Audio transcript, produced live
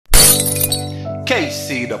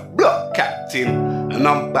KC the block captain, and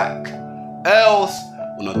I'm back. Else,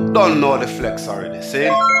 when I don't know the flex already, see?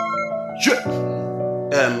 Yeah,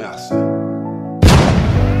 me I say.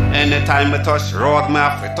 Anytime I touch the road, me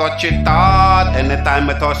have to touch it hard. Anytime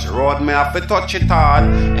I touch the road, me have to touch it hard.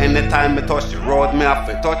 Anytime I touch the road, me have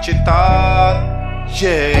to touch it hard.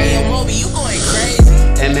 Yeah. Hey, Moby, you going crazy.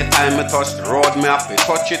 Anytime I touch the road, me have to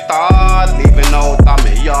touch it hard. Leaving out of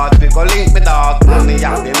me yard, we go link me dog. Money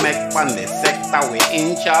have to make from the sector, we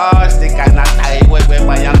in charge. The kind of tie we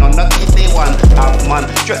buy and on the kitty one. Have man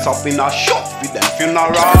dress up in a shop with them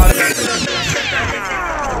funeral.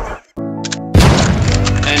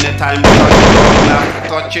 Anytime I touch the road, me have to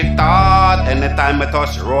touch it hard. Anytime I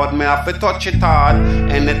touch the road, me have to touch it hard.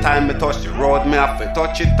 Anytime I touch the road, me have to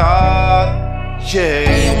touch it hard. Yeah.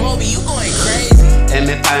 Hey, Moby, you going crazy.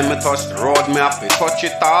 Anytime I touch the road, me have to touch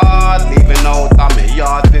it hard. Leaving out of me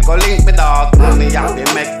yard, we go link me dog. Money have to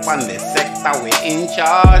make from the sector, we in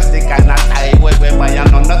charge. The kind of tie we buy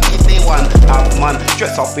and on the kitty one. Have man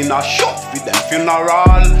dress up in a shop with them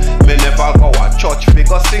funeral. Me never go a church, we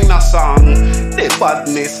go sing a song. The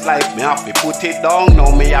badness like me have to put it down. Now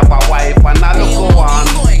me have a wife and I look one.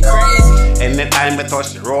 You going crazy. Anytime I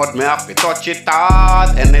touch the road, me have to touch it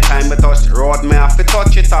hard. Anytime I touch the road, me have to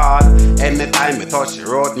touch it hard. Anytime I touch the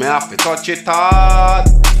road, me have to touch it hard.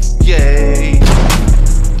 Yeah.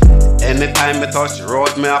 Anytime I touch the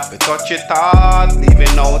road, me have to touch it hard.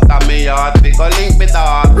 Leaving out of me yard, we go link me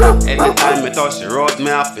dog. Anytime I touch the road, me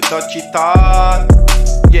have to touch it hard.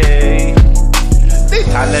 Yeah. The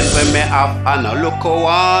talent when me have and I look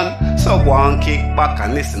one. So go and kick back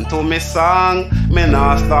and listen to me song. Me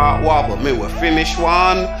nah start war but me will finish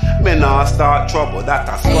one. Me nah start trouble that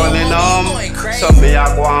a sculling So me a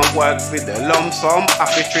go and work for the lump sum. I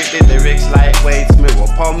fi treat the lyrics like weights, me will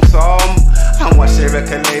pump some. And watch the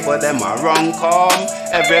record label them a run come.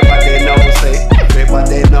 Everybody know say,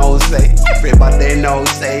 everybody know say, everybody know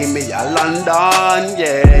say me a London,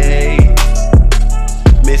 yeah.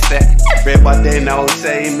 Me say, everybody now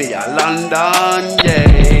say me a London, yeah.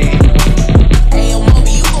 Hey,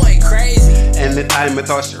 Moby, you going crazy. Anytime I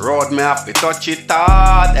touch the road, me have to touch it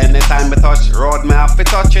hard. Anytime I touch the road, me have to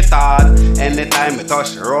touch it hard. Anytime I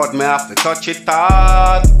touch the road, me have to touch it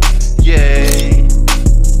hard, yeah.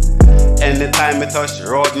 Anytime I touch the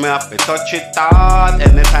road, me have to touch it hard.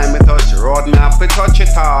 Anytime I touch the road, me have to touch it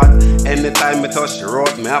hard. Anytime I touch the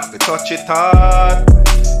road, me have to touch it hard,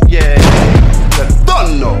 yeah. You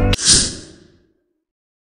don't know.